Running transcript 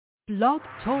Blog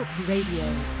Talk Radio.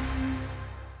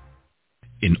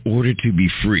 In order to be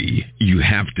free, you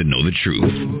have to know the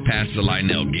truth. Pastor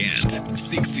Lionel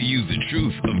Gantt seeks to use the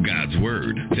truth of God's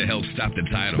Word to help stop the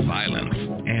tide of violence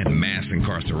and mass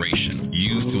incarceration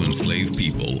used to enslave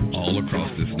people all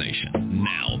across this nation.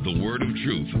 Now, the Word of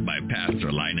Truth by Pastor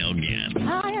Lionel Gantt.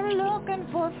 I am looking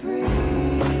for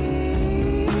freedom,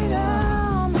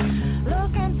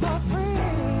 looking for freedom.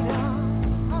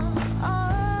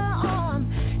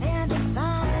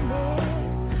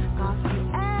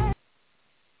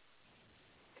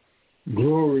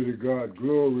 Glory to God,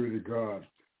 glory to God.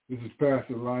 This is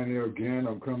Pastor Lionel Gantt.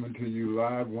 I'm coming to you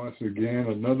live once again,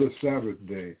 another Sabbath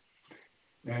day.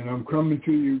 And I'm coming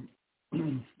to you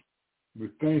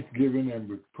with thanksgiving and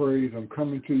with praise. I'm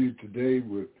coming to you today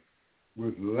with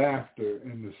laughter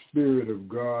in the Spirit of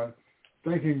God,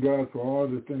 thanking God for all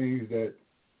the things that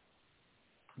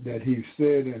He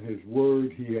said in His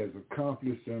Word He has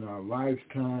accomplished in our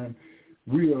lifetime.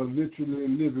 We are literally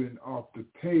living off the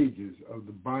pages of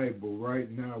the Bible right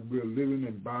now. We're living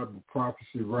in Bible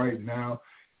prophecy right now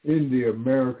in the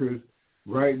Americas.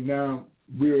 Right now,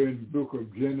 we're in the book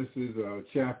of Genesis,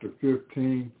 chapter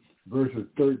 15, verses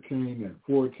 13 and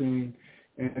 14.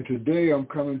 And today I'm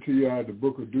coming to you out of the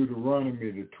book of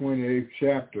Deuteronomy, the 28th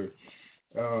chapter.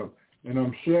 And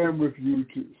I'm sharing with you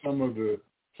some of the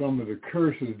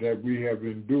curses that we have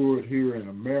endured here in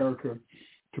America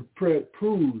to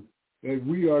prove that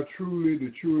we are truly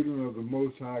the children of the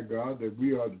Most High God, that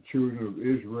we are the children of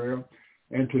Israel.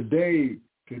 And today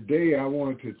I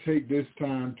wanted to take this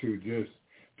time to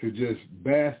just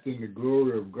bask in the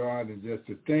glory of God and just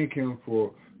to thank Him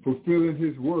for fulfilling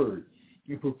His word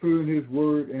and fulfilling His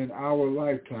word in our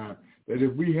lifetime. That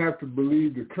if we have to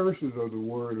believe the curses of the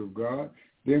word of God,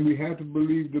 then we have to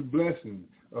believe the blessings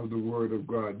of the word of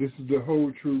God. This is the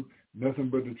whole truth, nothing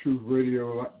but the truth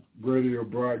radio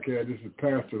broadcast. This is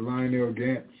Pastor Lionel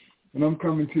Gantt, and I'm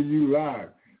coming to you live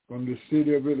from the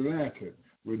city of Atlanta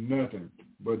with nothing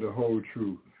but the whole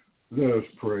truth. Let us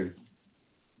pray.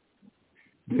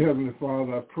 Dear Heavenly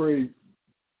Father, I pray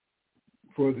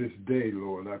for this day,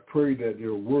 Lord. I pray that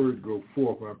your word go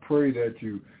forth. I pray that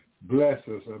you bless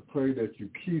us. I pray that you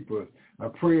keep us. I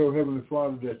pray, oh Heavenly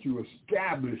Father, that you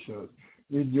establish us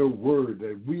in your word,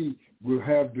 that we will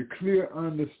have the clear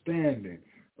understanding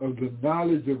of the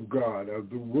knowledge of God, of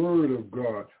the word of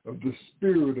God, of the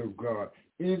Spirit of God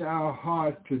in our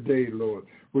hearts today, Lord.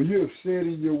 For you have said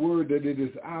in your word that it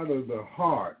is out of the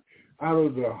heart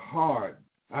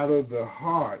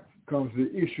comes the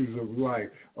issues of life.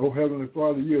 Oh, Heavenly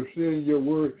Father, you have said in your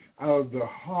word, out of the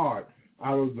heart,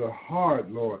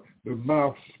 Lord, the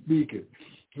mouth speaketh.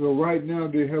 So right now,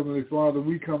 dear Heavenly Father,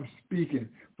 we come speaking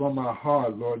from our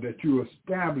heart, Lord, that you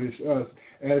establish us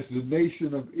as the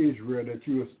nation of Israel, that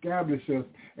you establish us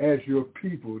as your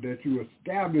people, that you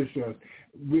establish us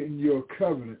in your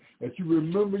covenant, that you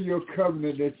remember your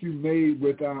covenant that you made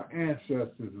with our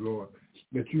ancestors, Lord,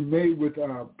 that you made with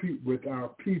our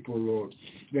people, Lord,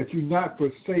 that you not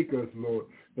forsake us, Lord,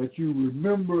 that you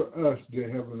remember us, dear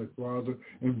Heavenly Father,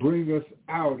 and bring us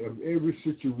out of every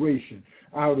situation,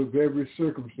 out of every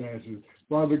circumstances.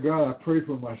 Father God, I pray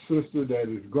for my sister that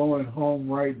is going home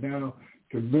right now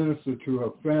to minister to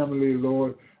her family,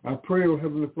 Lord. I pray, oh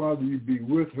Heavenly Father, you be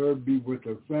with her, be with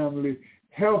her family.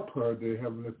 Help her, dear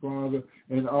Heavenly Father,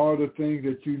 and all the things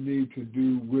that you need to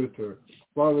do with her.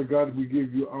 Father God, we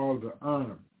give you all the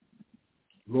honor.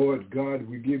 Lord God,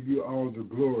 we give you all the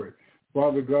glory.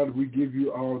 Father God, we give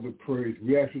you all the praise.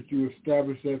 We ask that you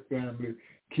establish that family,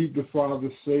 keep the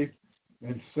father safe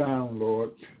and sound,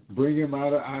 Lord. Bring him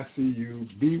out of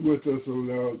ICU. Be with us, O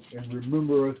Lord, and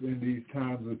remember us in these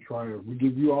times of triumph. We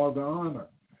give you all the honor.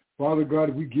 Father God,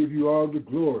 we give you all the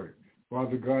glory.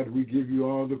 Father God, we give you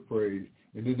all the praise.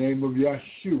 In the name of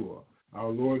Yeshua, our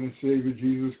Lord and Savior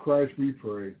Jesus Christ, we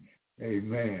pray.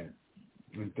 Amen.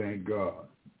 And thank God.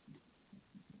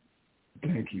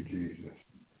 Thank you, Jesus.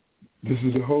 This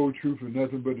is the whole truth and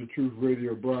nothing but the truth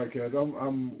radio broadcast.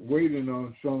 I'm waiting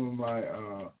on some of my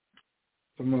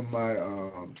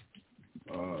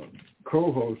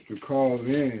co-hosts to call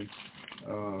in.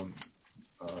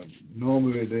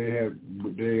 Normally they're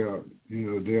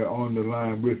on the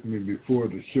line with me before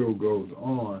the show goes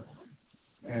on,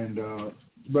 and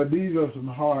but these are some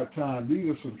hard times.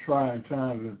 These are some trying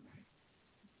times, and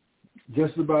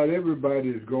just about everybody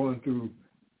is going through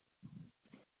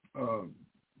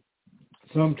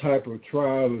some type of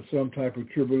trial or some type of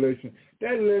tribulation.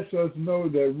 That lets us know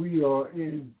that we're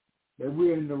in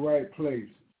the right place,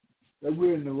 that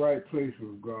we're in the right place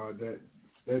with God,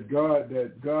 that God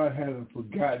hasn't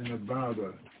forgotten about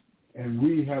us, and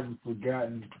we haven't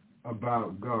forgotten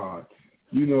about God.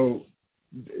 You know,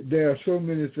 there are so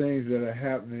many things that are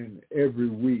happening every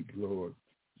week, Lord.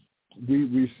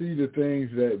 We see the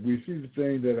things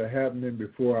that are happening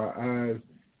before our eyes,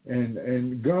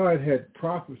 and God had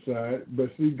prophesied,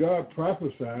 but see, God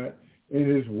prophesied in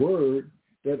his word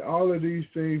that all of these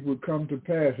things would come to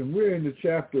pass. And we're in the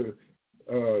chapter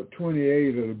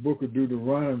 28 of the book of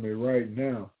Deuteronomy right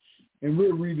now. And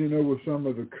we're reading over some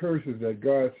of the curses that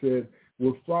God said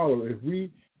will follow. If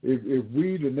we,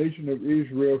 the nation of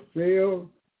Israel, fail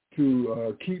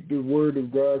to keep the word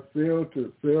of God, fail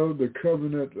the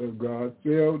covenant of God,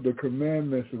 fail the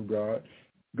commandments of God,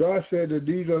 God said that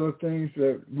these are the things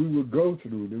that we would go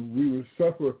through, that we would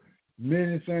suffer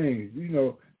many things. You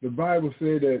know, the Bible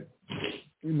said that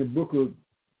in the book of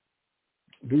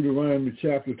Deuteronomy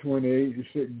chapter 28, it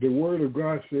said, the word of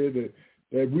God said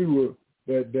that we were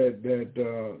that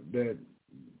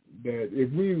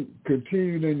if we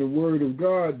continued in the word of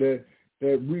God, that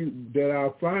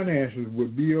our finances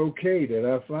would be okay, that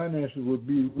our finances would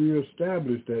be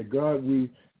reestablished, that God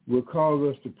will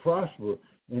cause us to prosper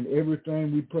in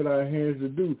everything we put our hands to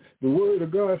do. The word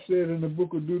of God said in the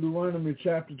book of Deuteronomy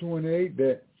chapter 28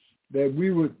 that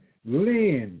we would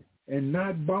lend and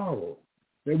not borrow,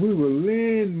 that we would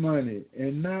lend money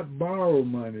and not borrow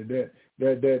money, that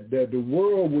the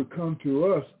world would come to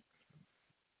us,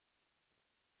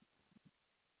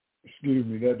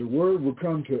 that the word would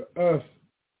come to us,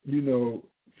 you know,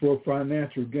 for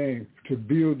financial gain, to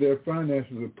build their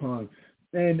finances upon.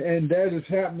 And that is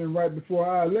happening right before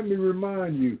our eyes. Let me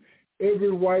remind you,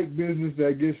 every white business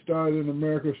that gets started in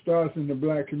America starts in the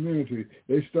black community.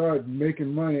 They start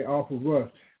making money off of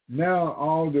us. Now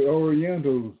all the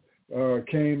Orientals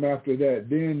came after that.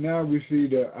 Then now we see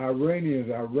the Iranians,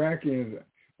 Iraqians,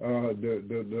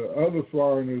 the other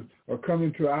foreigners are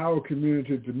coming to our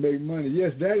community to make money.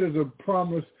 Yes, that is a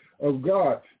promise of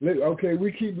God. Okay,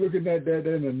 we keep looking at that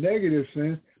in a negative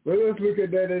sense, but let's look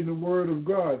at that in the Word of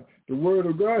God. The Word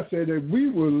of God said that we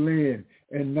will lend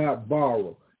and not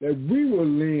borrow, that we will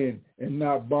lend and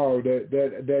not borrow, that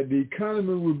the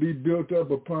economy will be built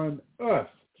up upon us.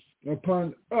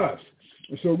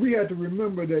 So we have to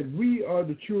remember that we are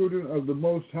the children of the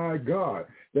Most High God,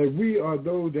 that we are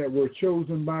those that were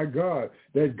chosen by God,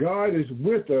 that God is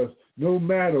with us no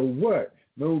matter what.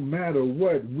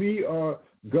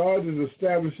 God is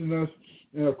establishing us,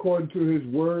 and according to his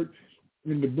word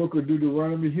in the book of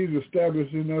Deuteronomy, he's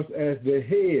establishing us as the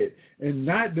head and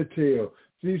not the tail.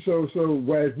 See, so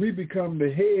as we become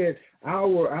the head,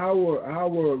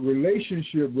 our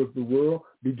relationship with the world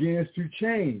begins to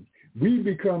change. We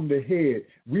become the head.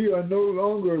 We are no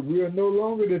longer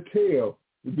the tail,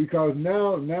 because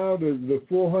now the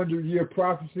 400-year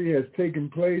prophecy has taken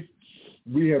place.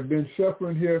 We have been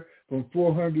suffering here from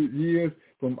 400 years,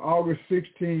 from August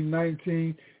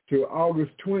 1619 to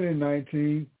August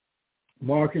 2019,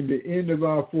 marking the end of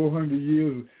our 400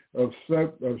 years of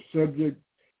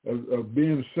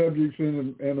being subjects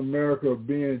in America, of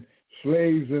being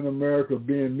slaves in America,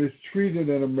 being mistreated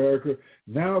in America.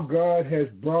 Now God has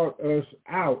brought us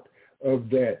out of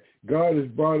that. God has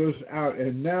brought us out,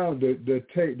 and now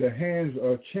the hands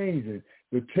are changing.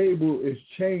 The table is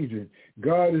changing.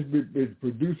 God is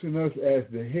producing us as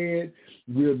the head.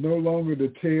 We are no longer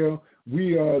the tail.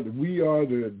 We are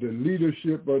the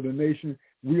leadership of the nation.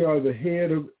 We are the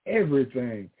head of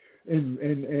everything.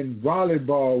 In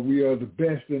volleyball, we are the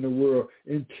best in the world.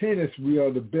 In tennis, we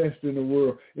are the best in the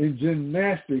world. In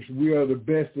gymnastics, we are the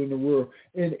best in the world.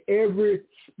 In every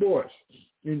sport,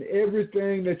 in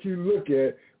everything that you look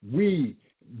at, we,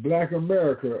 Black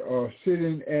America, are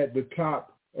sitting at the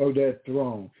top of that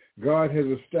throne. God has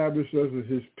established us as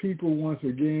his people once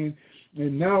again,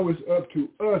 and now it's up to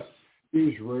us,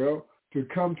 Israel, to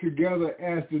come together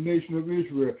as the nation of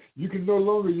Israel. You can no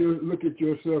longer look at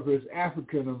yourself as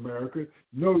African American.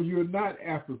 No, you're not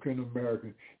African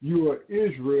American. You are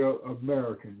Israel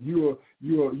American. You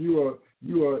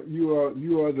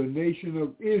are the nation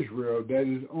of Israel that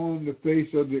is on the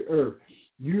face of the earth.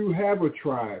 You have a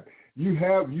tribe. You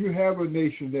have a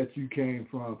nation that you came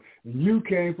from. And you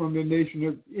came from the nation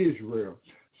of Israel.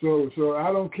 So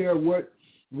I don't care what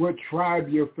tribe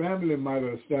your family might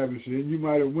have established in. You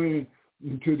might have went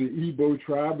into the Igbo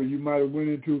tribe, or you might have went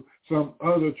into some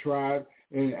other tribe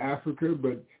in Africa,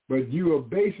 but you are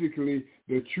basically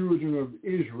the children of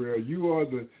Israel. You are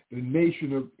the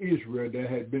nation of Israel that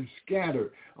had been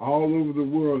scattered all over the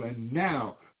world, and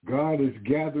now God is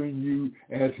gathering you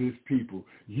as his people.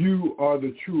 You are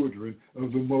the children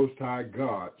of the Most High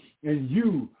God, and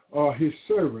you are his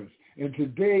servants. And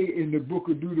today in the book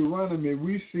of Deuteronomy,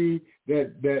 we see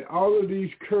that all of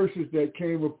these curses that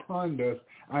came upon us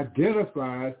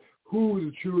identifies who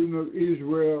the children of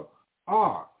Israel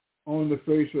are. on the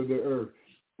face of the earth.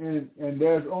 And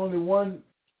there's only one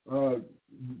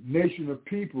nation of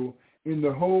people in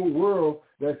the whole world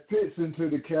that fits into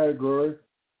the category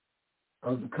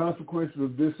of the consequences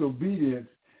of disobedience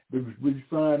that we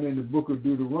find in the book of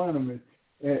Deuteronomy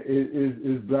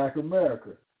is Black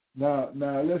America. Now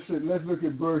let's look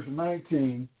at verse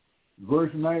 19.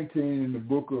 Verse 19 in the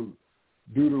book of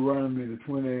Deuteronomy, the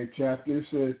 28th chapter. It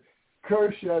says,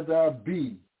 "Cursed shalt thou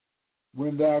be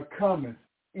when thou comest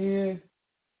in,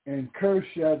 and cursed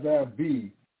shalt thou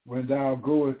be when thou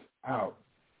goest out."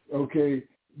 Okay,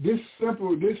 this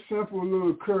simple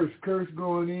little curse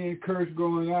going in, curse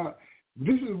going out.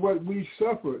 This is what we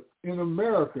suffered in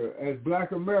America as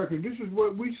Black Americans. This is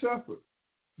what we suffered.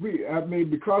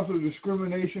 Because of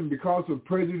discrimination, because of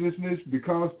prejudiceness,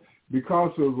 because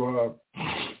of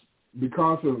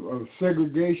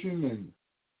segregation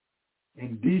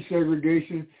and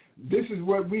desegregation. This is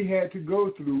what we had to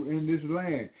go through in this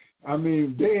land. I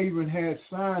mean, they even had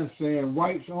signs saying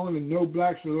whites only, no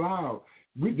blacks allowed.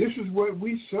 This is what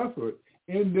we suffered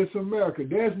in this America.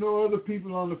 There's no other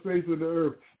people on the face of the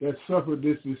earth that suffered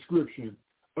this description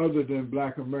other than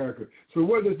Black America. So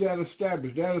what does that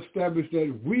establish? That establishes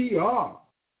that we are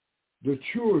the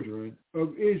children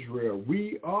of Israel.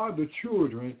 We are the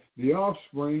children, the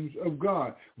offsprings of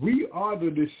God. We are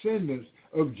the descendants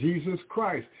of Jesus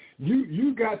Christ.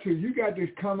 You got to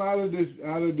come out of this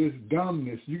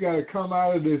dumbness. You got to come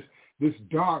out of this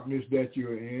darkness that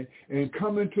you're in and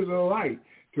come into the light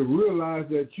to realize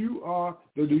that you are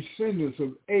the descendants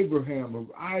of Abraham, of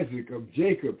Isaac, of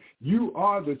Jacob. You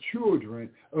are the children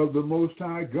of the Most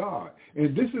High God.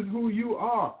 And this is who you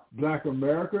are, Black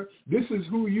America. This is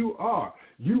who you are.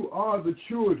 You are the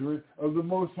children of the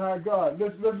Most High God.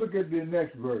 Let's look at the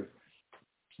next verse.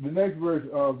 The next verse,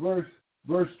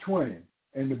 verse 20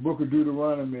 in the book of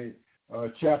Deuteronomy,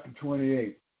 chapter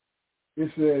 28.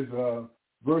 It says,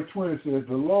 verse 20 says,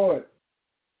 "The Lord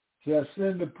shall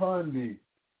send upon thee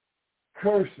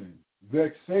cursing,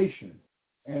 vexation,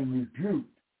 and rebuke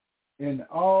in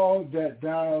all that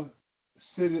thou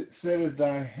settest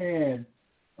thy hand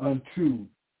unto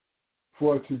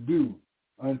for to do,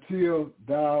 until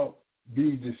thou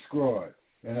be destroyed,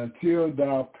 and until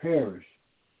thou perish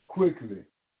quickly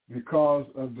because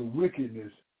of the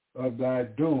wickedness of thy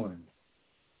doings,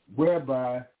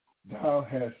 whereby thou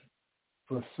hast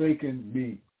forsaken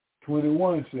me."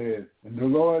 21 says, "And the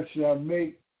Lord shall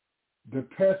make the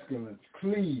pestilence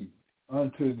cleave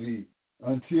unto thee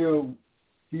until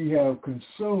he have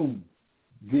consumed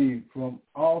thee from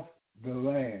off the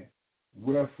land,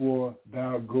 wherefore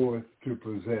thou goest to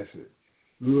possess it."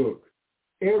 Look,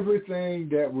 everything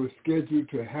that was scheduled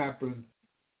to happen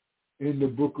in the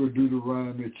book of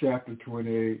Deuteronomy chapter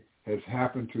 28 has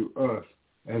happened to us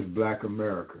as Black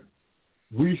America.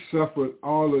 We suffered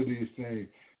all of these things.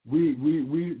 We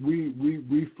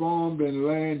farmed in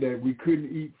land that we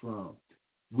couldn't eat from.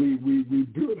 We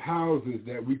built houses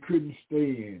that we couldn't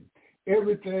stay in.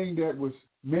 Everything that was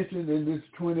mentioned in this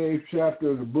 28th chapter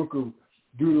of the book of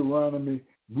Deuteronomy,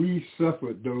 we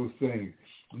suffered those things.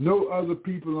 No other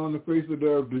people on the face of the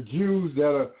earth, the Jews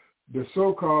that are, the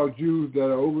so-called Jews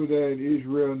that are over there in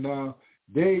Israel now,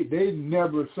 they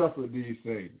never suffered these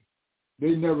things.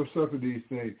 They never suffered these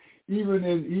things. Even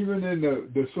in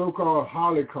the so-called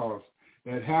Holocaust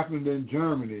that happened in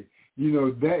Germany,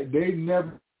 that they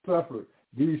never suffered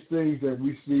these things that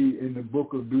we see in the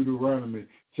book of Deuteronomy,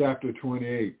 chapter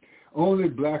 28. Only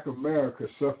Black America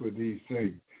suffered these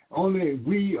things. Only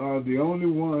we are the only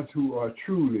ones who are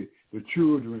truly the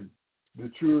children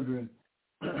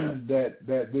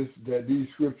that these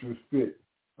scriptures fit.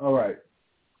 All right.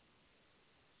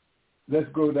 Let's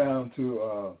go down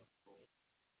to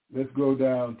the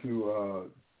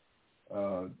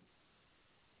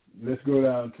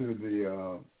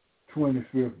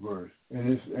 25th verse,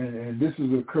 and this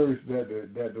is a curse that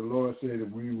the Lord said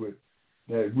that we would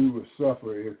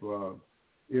suffer if the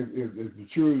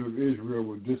children of Israel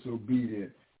were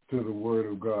disobedient to the word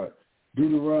of God.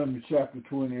 Deuteronomy chapter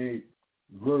 28,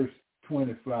 verse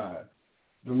 25.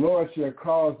 "The Lord shall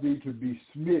cause thee to be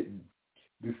smitten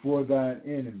before thine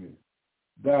enemies.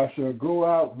 Thou shalt go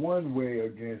out one way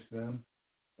against them,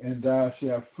 and thou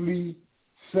shalt flee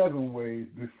 7 ways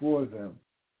before them,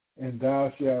 and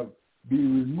thou shalt be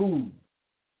removed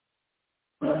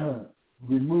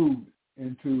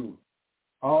into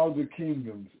all the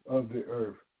kingdoms of the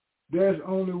earth." There's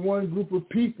only one group of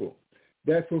people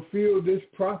that fulfill this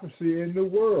prophecy in the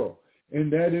world,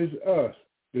 and that is us,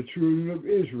 the children of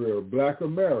Israel, Black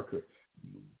America,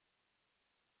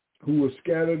 who were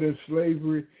scattered in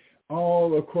slavery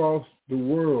all across the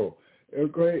world.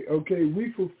 Okay,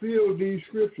 we fulfill these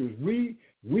scriptures. We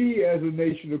We as a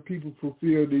nation of people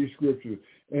fulfill these scriptures.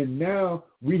 And now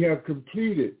we have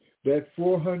completed that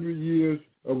 400 years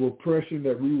of oppression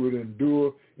that we would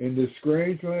endure in this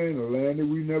strange land, a land that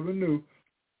we never knew.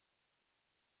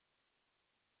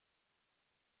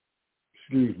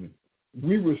 Excuse me.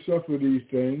 We would suffer these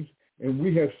things, and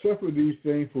we have suffered these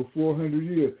things for 400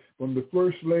 years. From the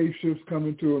first slave ships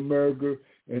coming to America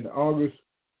in August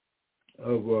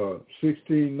of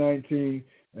 1619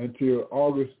 until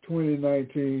August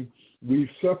 2019, we've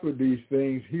suffered these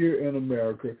things here in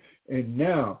America, and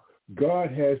now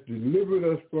God has delivered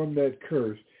us from that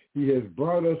curse. He has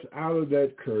brought us out of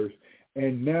that curse,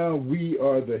 and now we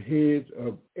are the heads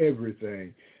of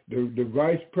everything. The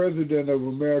vice president of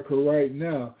America right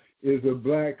now is a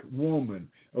black woman.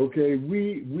 Okay,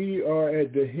 we are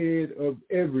at the head of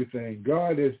everything.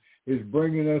 God is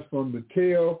bringing us from the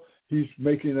tail. He's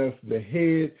making us the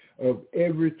head of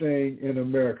everything in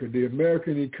America. The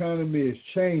American economy is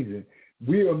changing.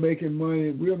 We are making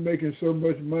money. We are making so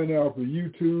much money off of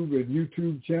YouTube and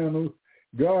YouTube channels.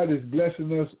 God is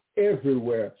blessing us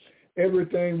everywhere.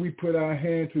 Everything we put our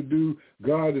hand to do,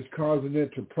 God is causing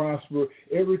it to prosper.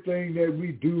 Everything that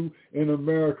we do in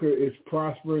America is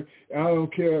prospering. I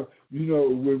don't care,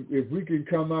 if we can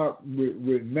come out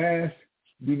with masks,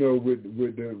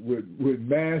 with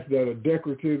masks that are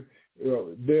decorative,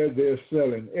 they're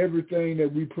selling. Everything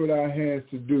that we put our hands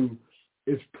to do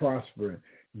is prospering.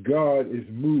 God is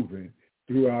moving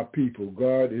through our people.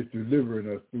 God is delivering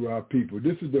us through our people.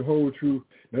 This is the whole truth,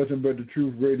 nothing but the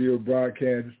truth radio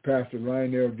broadcast. It's Pastor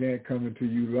Lionel Gantt coming to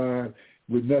you live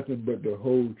with nothing but the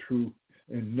whole truth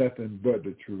and nothing but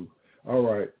the truth. All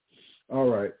right.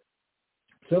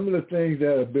 Some of the things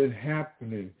that have been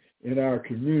happening in our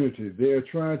communities, they're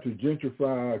trying to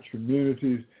gentrify our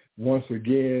communities once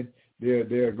again.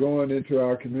 They're going into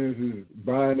our communities,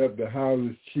 buying up the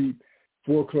houses cheap,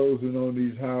 foreclosing on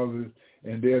these houses,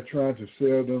 and they're trying to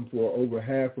sell them for over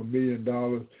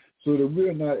 $500,000 so that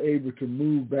we're not able to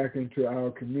move back into our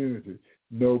community.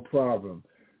 No problem.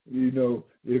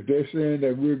 If they're saying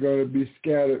that we're going to be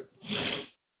scattered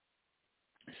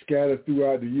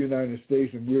throughout the United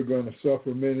States and we're going to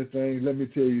suffer many things, let me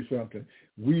tell you something.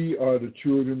 We are the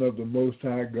children of the Most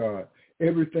High God.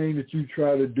 Everything that you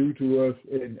try to do to us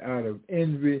out of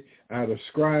envy, out of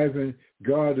striving,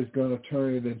 God is going to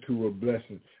turn it into a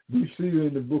blessing. We see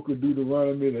in the book of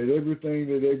Deuteronomy that everything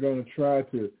that they're going to try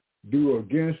to do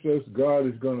against us, God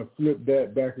is going to flip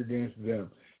that back against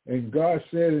them. And God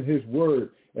said in his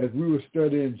word, as we were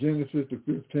studying Genesis, the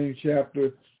 15th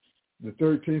chapter, the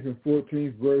 13th and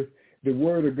 14th verse, the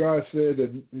word of God said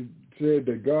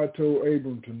that God told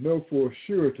Abram to know for a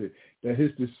surety that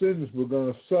his descendants were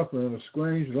going to suffer in a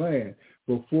strange land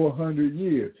for 400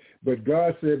 years. But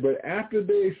God said, but after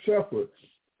they suffered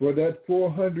for that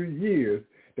 400 years,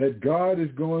 that God is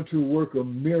going to work a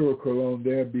miracle on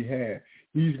their behalf.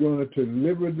 He's going to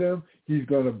deliver them. He's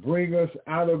going to bring us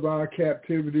out of our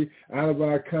captivity, out of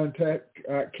our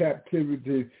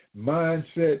captivity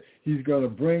mindset. He's going to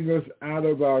bring us out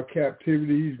of our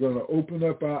captivity. He's going to open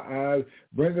up our eyes,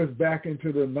 bring us back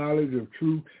into the knowledge of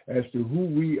truth as to who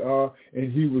we are,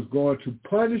 and he was going to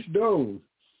punish those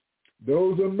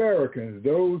Americans,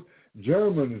 those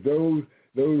Germans, those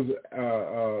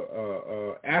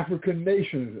African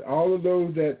nations, all of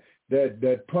those that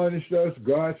punished us.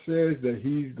 God says that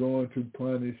he's going to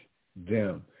punish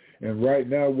them. And right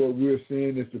now what we're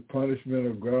seeing is the punishment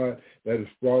of God that is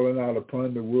falling out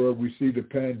upon the world. We see the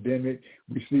pandemic.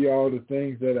 We see all the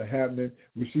things that are happening.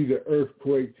 We see the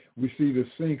earthquake. We see the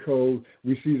sinkholes.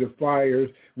 We see the fires.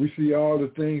 We see all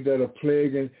the things that are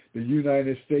plaguing the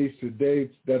United States today,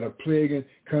 that are plaguing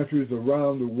countries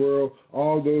around the world,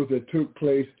 all those that took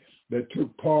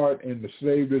part in the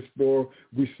slave diaspora.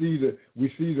 We see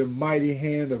the mighty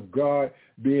hand of God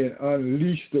being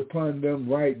unleashed upon them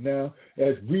right now.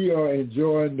 As we are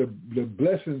enjoying the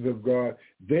blessings of God,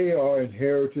 they are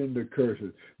inheriting the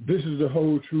curses. This is the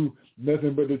whole truth,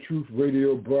 nothing but the truth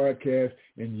radio broadcast.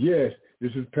 And yes,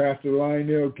 this is Pastor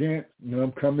Lionel Gantt, and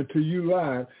I'm coming to you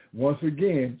live once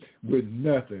again with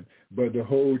nothing but the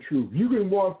whole truth. You can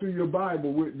walk through your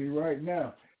Bible with me right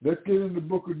now. Let's get in the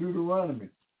book of Deuteronomy,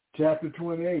 chapter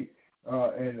 28,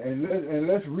 and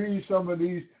let's read some of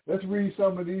these. Let's read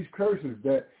some of these curses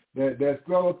that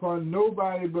fell upon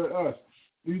nobody but us.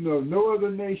 No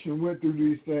other nation went through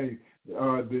these things.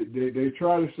 They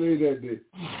try to say that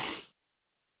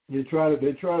they try to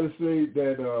say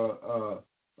that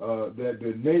that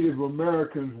the Native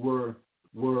Americans were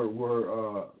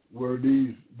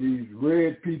these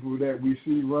red people that we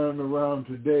see running around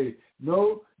today.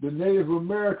 No, the Native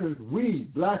Americans, we,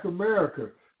 Black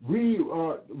America, We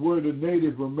were the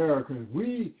Native Americans.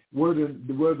 We were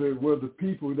the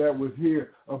people that was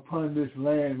here upon this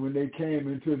land when they came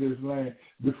into this land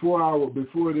before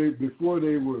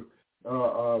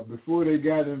they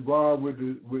got involved with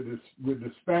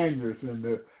the Spaniards and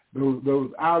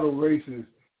those outer races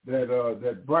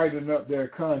that brighten up their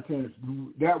contents.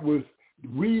 That was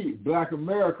we. Black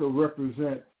America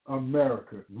represent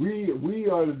America. We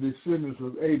are the descendants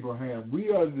of Abraham. We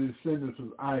are the descendants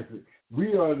of Isaac.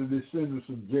 We are the descendants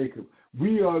of Jacob.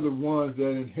 We are the ones that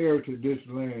inherited this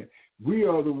land. We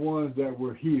are the ones that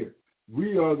were here.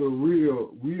 We are the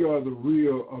real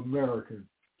Americans.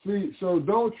 See, so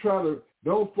don't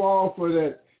fall for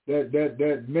that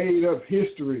made up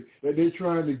history that they're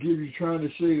trying to give you, trying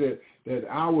to say that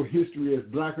our history as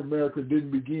Black America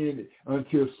didn't begin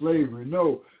until slavery.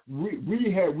 No, we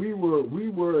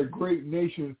were a great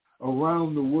nation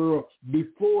around the world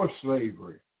before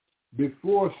slavery.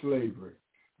 Before slavery.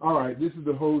 All right, this is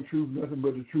the Whole Truth, Nothing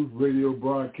But the Truth radio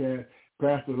broadcast.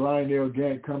 Pastor Lionel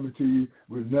Gantt coming to you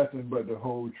with nothing but the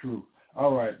whole truth.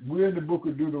 All right, we're in the book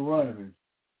of Deuteronomy,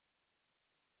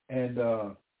 and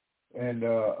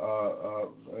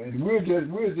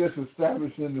we're just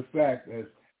establishing the fact as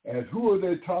who are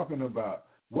they talking about?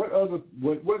 What other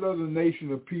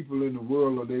nation of people in the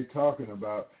world are they talking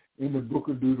about in the book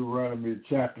of Deuteronomy,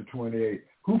 chapter 28?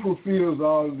 Who fulfills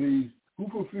all of these? Who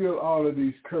fulfilled all of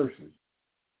these curses?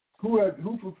 Who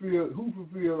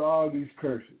fulfilled all these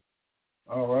curses?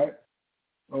 All right.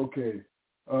 Okay.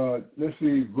 Let's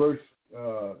see, verse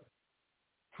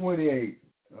 28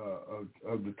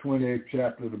 of the 28th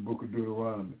chapter of the book of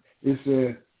Deuteronomy. It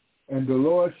says, "And the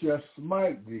Lord shall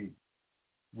smite thee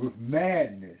with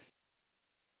madness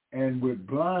and with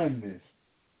blindness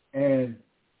and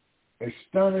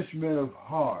astonishment of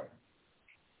heart,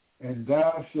 and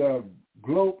thou shalt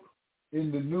grope in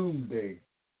the noonday,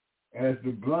 as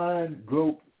the blind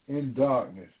grope in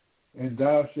darkness, and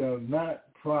thou shalt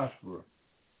not prosper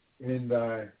in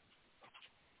thy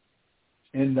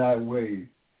ways,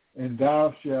 and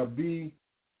thou shalt be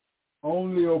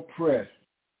only oppressed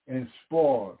and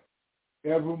spoiled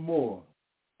evermore,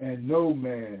 and no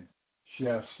man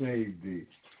shall save thee."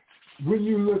 When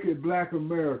you look at Black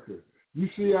America, you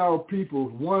see our people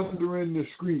wandering the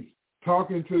streets,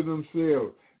 talking to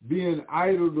themselves, being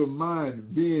idle of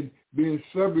mind, being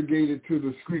subjugated to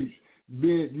the streets,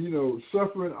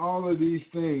 suffering all of these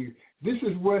things. This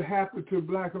is what happened to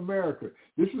Black America.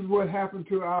 This is what happened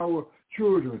to our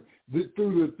children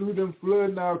through them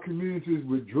flooding our communities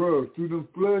with drugs, through them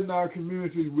flooding our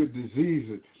communities with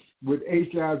diseases, with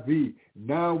HIV,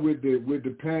 now with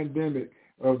the pandemic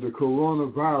of the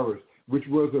coronavirus, which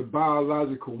was a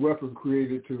biological weapon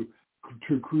created to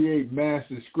create mass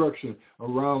destruction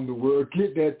around the world.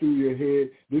 Get that through your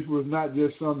head. This was not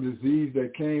just some disease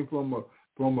that came from a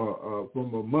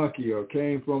monkey or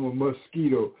came from a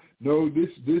mosquito. No,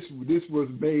 this was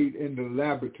made in the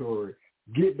laboratory.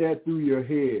 Get that through your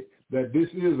head, that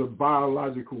this is a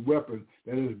biological weapon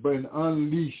that has been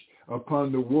unleashed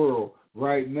upon the world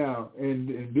right now,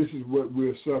 and this is what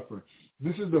we're suffering.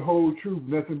 This is the Whole Truth,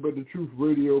 Nothing But the Truth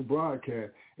radio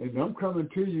broadcast, and I'm coming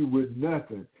to you with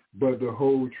nothing but the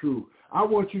whole truth. I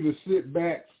want you to sit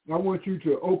back. I want you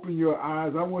to open your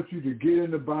eyes. I want you to get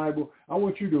in the Bible. I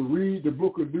want you to read the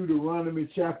book of Deuteronomy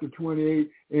chapter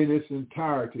 28 in its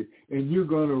entirety, and you're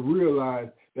going to realize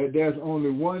that there's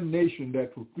only one nation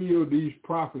that fulfilled these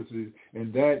prophecies,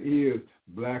 and that is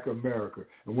Black America.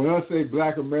 And when I say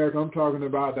Black America, I'm talking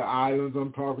about the islands.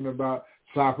 I'm talking about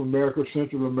South America,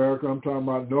 Central America. I'm talking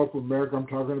about North America. I'm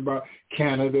talking about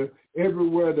Canada.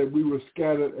 Everywhere that we were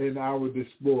scattered in our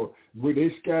diaspora. Where they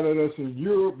scattered us in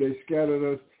Europe, they scattered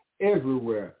us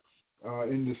everywhere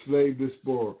in the slave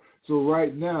diaspora. So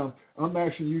right now, I'm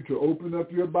asking you to open up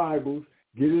your Bibles,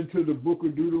 get into the book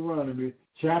of Deuteronomy,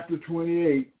 chapter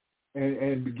 28,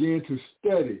 and begin to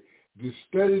study. To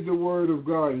study the word of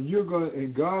God.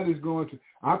 And God is going to,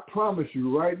 I promise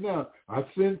you right now, I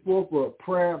send forth a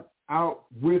prayer out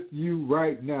with you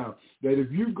right now, that if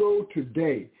you go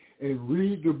today and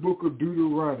read the book of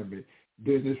Deuteronomy,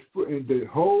 then it's in the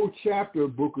whole chapter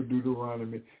of book of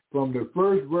Deuteronomy, from the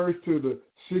first verse to the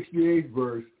 68th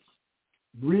verse,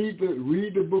 read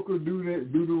the book of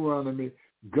Deuteronomy.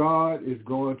 God is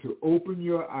going to open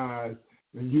your eyes,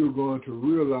 and you're going to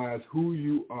realize who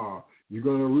you are. You're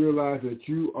going to realize that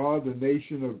you are the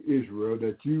nation of Israel,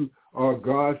 that you are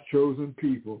God's chosen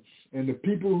people. And the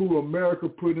people who America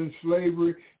put in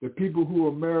slavery, the people who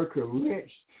America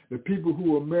lynched, the people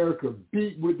who America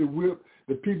beat with the whip,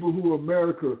 the people who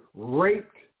America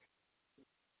raped,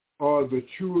 are the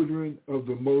children of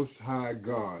the Most High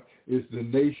God. It's the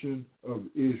nation of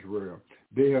Israel.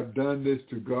 They have done this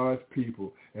to God's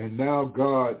people, and now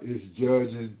God is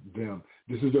judging them.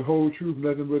 This is the Whole Truth,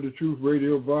 Nothing But the Truth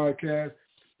radio broadcast.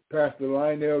 Pastor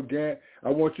Lionel Gantt. I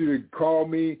want you to call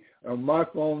me on my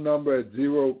phone number at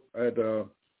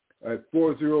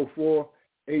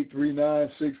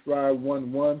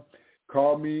 404-839-6511.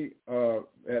 Call me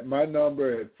at my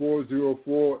number at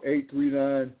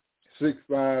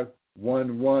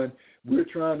 404-839-6511. We're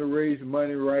trying to raise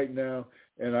money right now,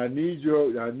 and I need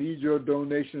your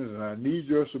donations, and I need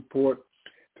your support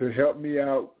to help me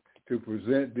out to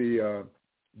present the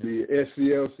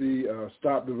SCLC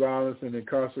Stop the Violence and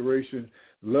Incarceration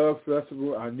Love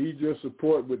Festival. I need your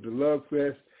support with the Love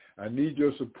Fest. I need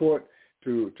your support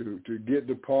to get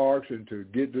the parks and to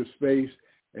get the space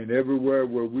and everywhere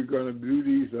where we're going to do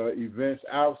these events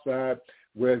outside,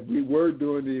 where we were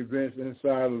doing the events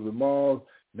inside of the malls.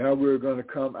 Now we're going to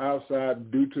come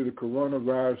outside due to the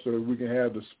coronavirus so that we can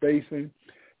have the spacing,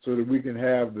 so that we can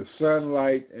have the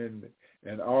sunlight and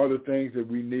all the things that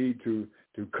we need to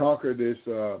conquer this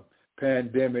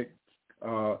pandemic.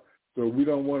 So we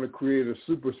don't want to create a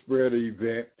super spreader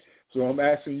event. So I'm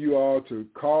asking you all to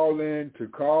call me,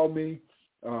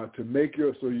 so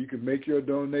you can make your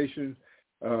donations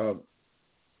through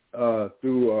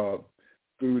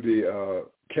the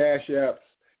Cash Apps,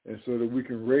 and so that we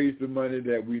can raise the money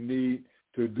that we need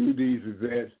to do these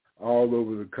events all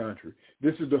over the country.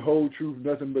 This is the Whole Truth,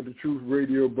 Nothing But the Truth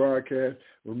radio broadcast.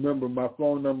 Remember, my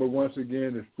phone number once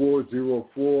again is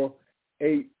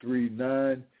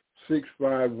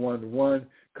 404-839-6511.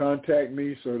 Contact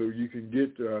me so that you can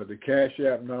get the Cash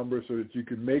App number so that you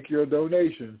can make your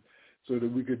donation so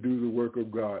that we could do the work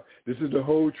of God. This is the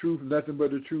Whole Truth, Nothing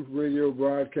But the Truth radio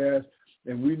broadcast,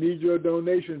 and we need your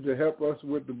donations to help us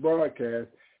with the broadcast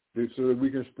so that we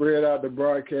can spread out the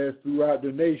broadcast throughout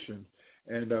the nation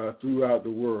and throughout the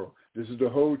world. This is the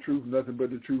Whole Truth, Nothing But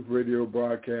the Truth radio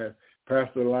broadcast.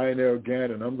 Pastor Lionel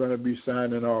Gantt, and I'm going to be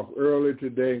signing off early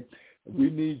today. We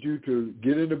need you to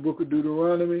get in the book of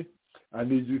Deuteronomy. I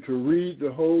need you to read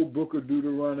the whole book of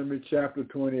Deuteronomy, chapter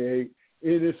 28,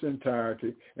 in its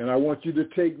entirety. And I want you to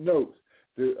take notes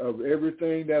of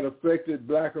everything that affected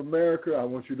Black America. I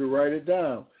want you to write it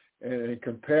down and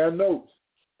compare notes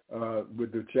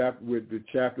with the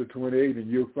chapter 28, and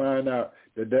you'll find out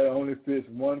that only fits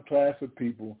one class of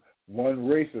people, one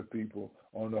race of people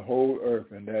on the whole earth,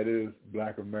 and that is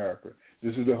Black America.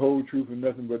 This is the Whole Truth and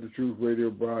Nothing But the Truth radio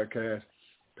broadcast.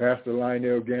 Pastor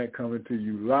Lionel Gantt coming to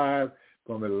you live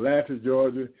from Atlanta,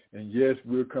 Georgia, and yes,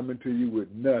 we're coming to you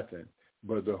with nothing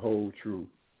but the whole truth.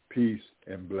 Peace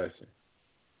and blessing.